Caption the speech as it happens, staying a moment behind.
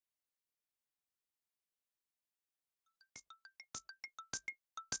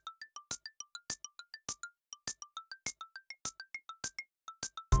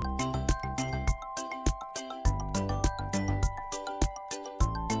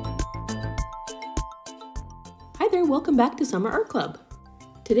there, welcome back to Summer Art Club.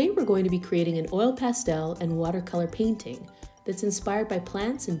 Today we're going to be creating an oil pastel and watercolor painting that's inspired by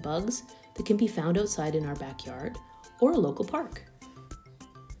plants and bugs that can be found outside in our backyard or a local park.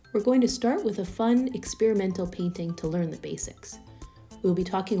 We're going to start with a fun experimental painting to learn the basics. We'll be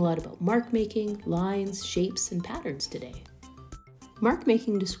talking a lot about mark making, lines, shapes, and patterns today. Mark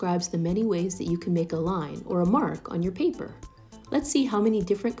making describes the many ways that you can make a line or a mark on your paper. Let's see how many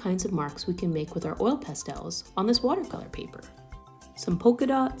different kinds of marks we can make with our oil pastels on this watercolor paper. Some polka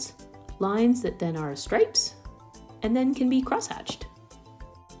dots, lines that then are stripes, and then can be crosshatched.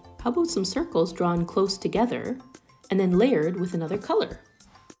 How about some circles drawn close together and then layered with another color?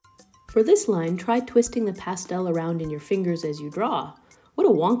 For this line, try twisting the pastel around in your fingers as you draw. What a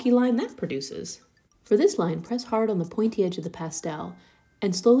wonky line that produces. For this line, press hard on the pointy edge of the pastel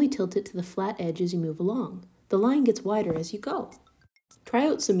and slowly tilt it to the flat edge as you move along. The line gets wider as you go. Try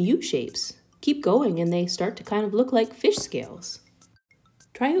out some U shapes. Keep going and they start to kind of look like fish scales.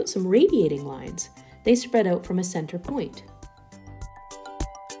 Try out some radiating lines. They spread out from a center point.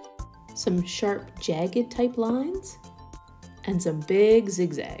 Some sharp, jagged type lines, and some big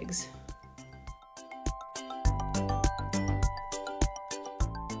zigzags.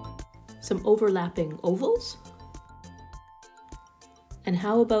 Some overlapping ovals. And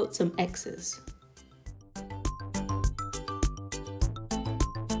how about some X's?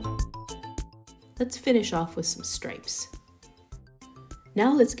 Let's finish off with some stripes.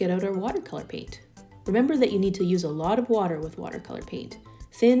 Now let's get out our watercolor paint. Remember that you need to use a lot of water with watercolor paint.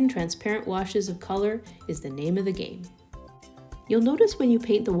 Thin, transparent washes of color is the name of the game. You'll notice when you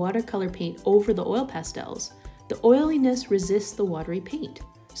paint the watercolor paint over the oil pastels, the oiliness resists the watery paint.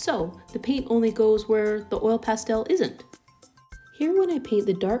 So the paint only goes where the oil pastel isn't. Here when I paint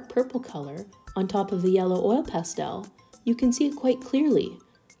the dark purple color on top of the yellow oil pastel, you can see it quite clearly.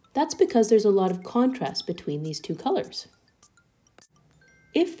 That's because there's a lot of contrast between these two colors.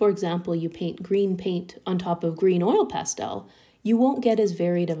 If, for example, you paint green paint on top of green oil pastel, you won't get as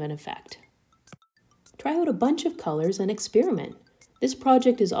varied of an effect. Try out a bunch of colors and experiment. This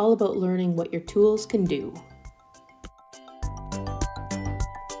project is all about learning what your tools can do.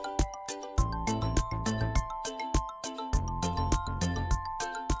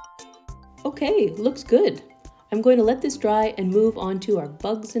 Okay, looks good. I'm going to let this dry and move on to our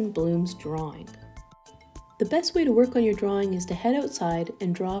bugs and blooms drawing. The best way to work on your drawing is to head outside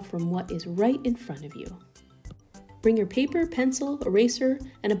and draw from what is right in front of you. Bring your paper, pencil, eraser,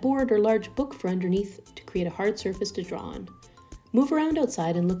 and a board or large book for underneath to create a hard surface to draw on. Move around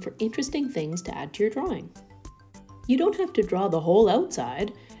outside and look for interesting things to add to your drawing. You don't have to draw the whole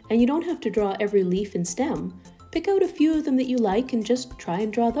outside, and you don't have to draw every leaf and stem. Pick out a few of them that you like and just try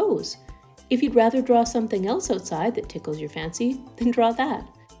and draw those. If you'd rather draw something else outside that tickles your fancy, then draw that.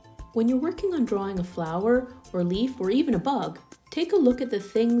 When you're working on drawing a flower or leaf or even a bug, take a look at the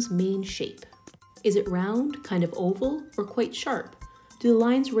thing's main shape. Is it round, kind of oval, or quite sharp? Do the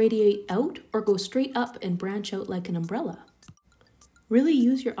lines radiate out or go straight up and branch out like an umbrella? Really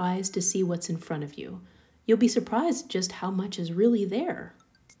use your eyes to see what's in front of you. You'll be surprised just how much is really there.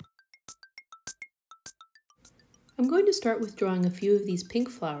 I'm going to start with drawing a few of these pink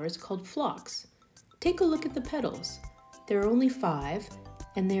flowers called phlox. Take a look at the petals. There are only 5,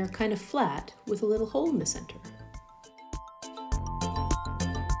 and they are kind of flat with a little hole in the center.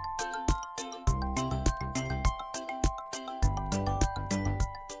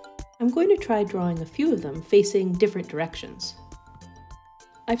 I'm going to try drawing a few of them facing different directions.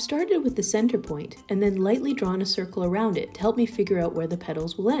 I've started with the center point and then lightly drawn a circle around it to help me figure out where the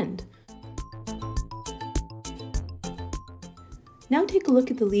petals will end. Now take a look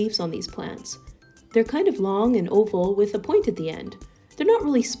at the leaves on these plants. They're kind of long and oval with a point at the end. They're not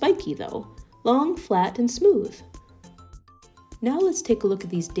really spiky though, long, flat, and smooth. Now let's take a look at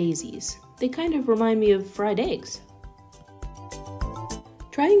these daisies. They kind of remind me of fried eggs.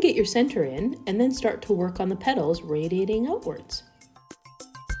 Try and get your center in and then start to work on the petals radiating outwards.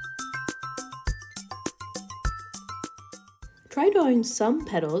 Try drawing some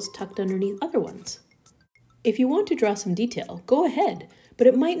petals tucked underneath other ones. If you want to draw some detail, go ahead, but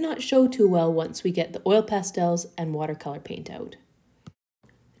it might not show too well once we get the oil pastels and watercolor paint out.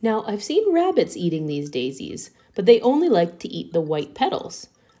 Now, I've seen rabbits eating these daisies, but they only like to eat the white petals.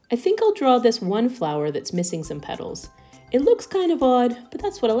 I think I'll draw this one flower that's missing some petals. It looks kind of odd, but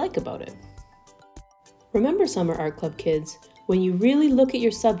that's what I like about it. Remember, Summer Art Club kids, when you really look at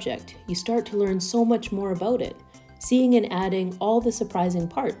your subject, you start to learn so much more about it. Seeing and adding all the surprising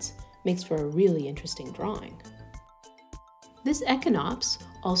parts makes for a really interesting drawing. This echinops,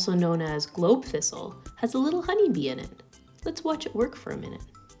 also known as globe thistle, has a little honeybee in it. Let's watch it work for a minute.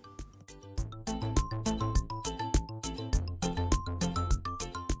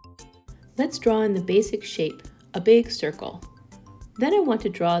 Let's draw in the basic shape, a big circle. Then I want to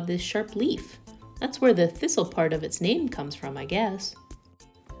draw this sharp leaf. That's where the thistle part of its name comes from, I guess.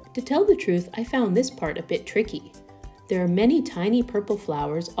 To tell the truth, I found this part a bit tricky. There are many tiny purple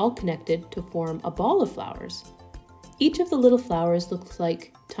flowers all connected to form a ball of flowers. Each of the little flowers looks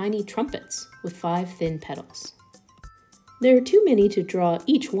like tiny trumpets with 5 thin petals. There are too many to draw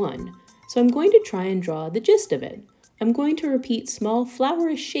each one, so I'm going to try and draw the gist of it. I'm going to repeat small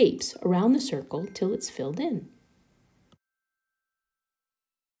flowerish shapes around the circle till it's filled in.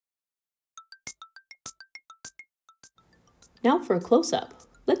 Now for a close-up.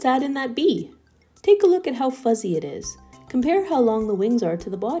 Let's add in that bee. Take a look at how fuzzy it is. Compare how long the wings are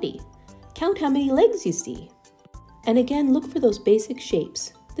to the body. Count how many legs you see. And again, look for those basic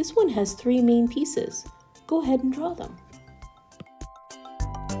shapes. This one has 3 main pieces. Go ahead and draw them.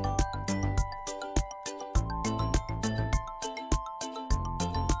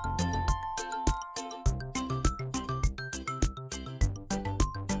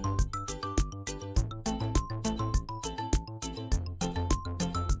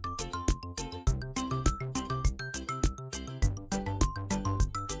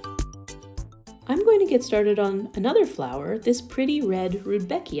 I'm going to get started on another flower, this pretty red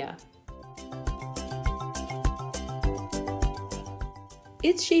rudbeckia.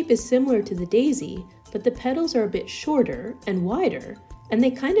 Its shape is similar to the daisy, but the petals are a bit shorter and wider, and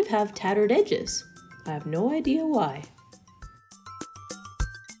they kind of have tattered edges. I have no idea why.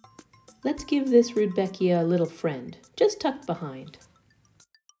 Let's give this rudbeckia a little friend, just tucked behind.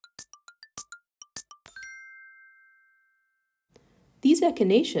 These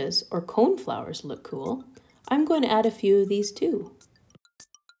echinaceas, or cone flowers, look cool. I'm going to add a few of these too.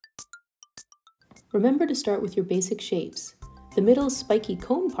 Remember to start with your basic shapes. The middle spiky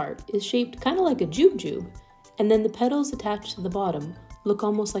cone part is shaped kind of like a jube, and then the petals attached to the bottom look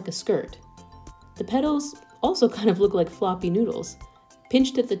almost like a skirt. The petals also kind of look like floppy noodles,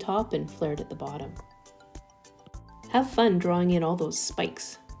 pinched at the top and flared at the bottom. Have fun drawing in all those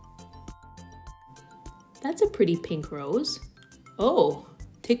spikes. That's a pretty pink rose. Oh,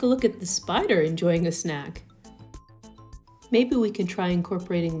 take a look at the spider enjoying a snack. Maybe we can try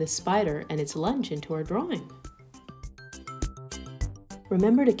incorporating the spider and its lunch into our drawing.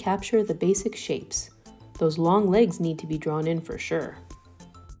 Remember to capture the basic shapes. Those long legs need to be drawn in for sure.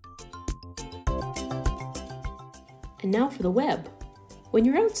 And now for the web. When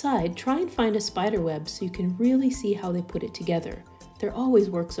you're outside, try and find a spider web so you can really see how they put it together. They're always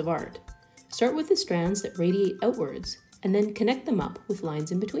works of art. Start with the strands that radiate outwards, and then connect them up with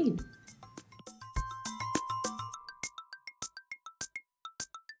lines in between.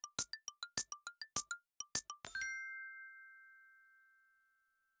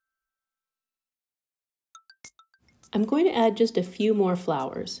 I'm going to add just a few more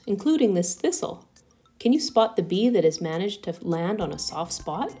flowers, including this thistle. Can you spot the bee that has managed to land on a soft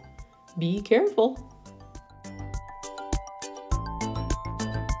spot? Be careful!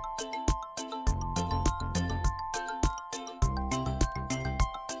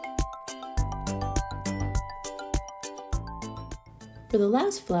 For the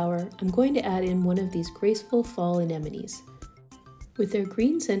last flower, I'm going to add in one of these graceful fall anemones. With their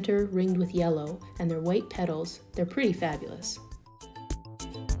green center ringed with yellow and their white petals, they're pretty fabulous.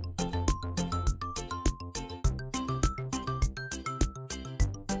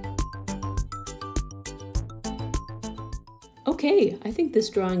 Okay, I think this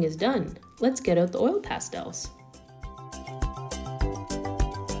drawing is done. Let's get out the oil pastels.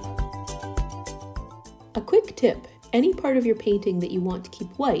 A quick tip. Any part of your painting that you want to keep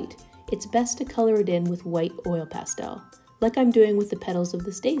white, it's best to color it in with white oil pastel, like I'm doing with the petals of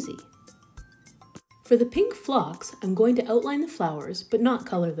this daisy. For the pink phlox, I'm going to outline the flowers, but not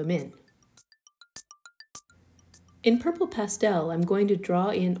color them in. In purple pastel, I'm going to draw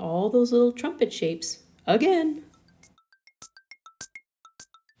in all those little trumpet shapes, again.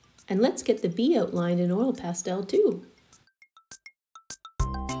 And let's get the bee outlined in oil pastel too.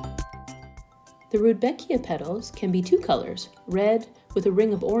 The rudbeckia petals can be 2 colors, red with a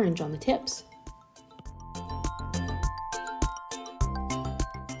ring of orange on the tips.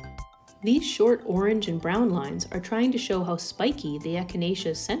 These short orange and brown lines are trying to show how spiky the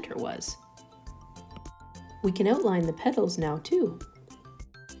echinacea's center was. We can outline the petals now too.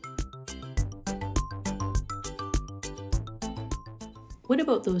 What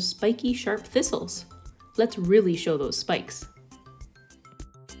about those spiky, sharp thistles? Let's really show those spikes.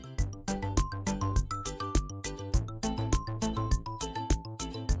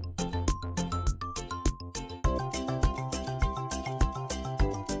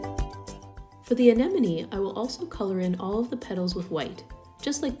 For the anemone, I will also color in all of the petals with white.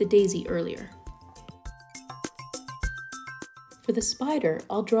 just like the daisy earlier. For the spider,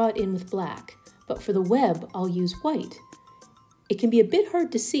 I'll draw it in with black, but for the web, I'll use white. It can be a bit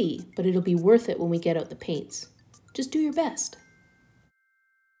hard to see, but it'll be worth it when we get out the paints. Just do your best.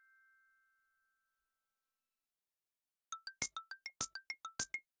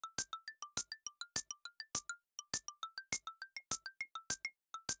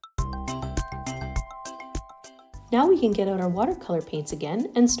 Now we can get out our watercolor paints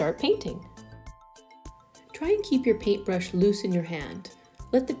again and start painting. Try and keep your paintbrush loose in your hand.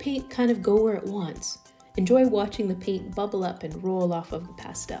 Let the paint kind of go where it wants. Enjoy watching the paint bubble up and roll off of the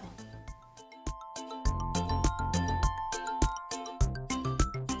pastel.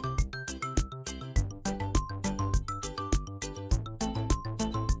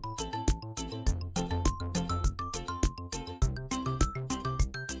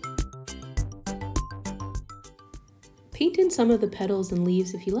 Paint in some of the petals and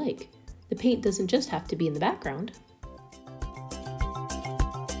leaves if you like. The paint doesn't just have to be in the background.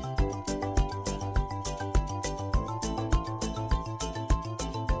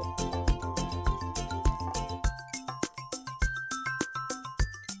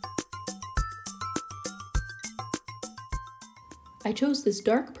 I chose this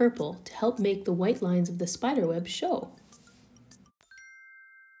dark purple to help make the white lines of the spiderweb show.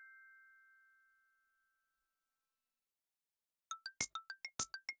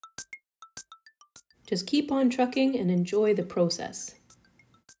 Just keep on trucking and enjoy the process.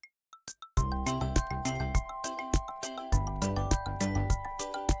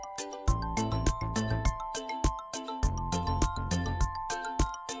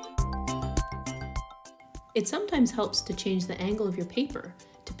 It sometimes helps to change the angle of your paper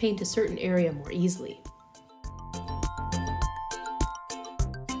to paint a certain area more easily.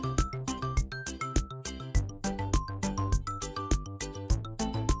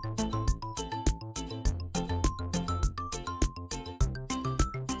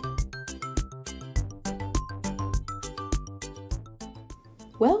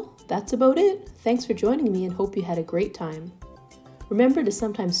 Well, that's about it. Thanks for joining me and hope you had a great time. Remember to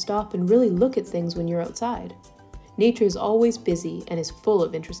sometimes stop and really look at things when you're outside. Nature is always busy and is full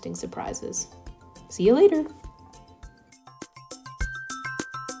of interesting surprises. See you later!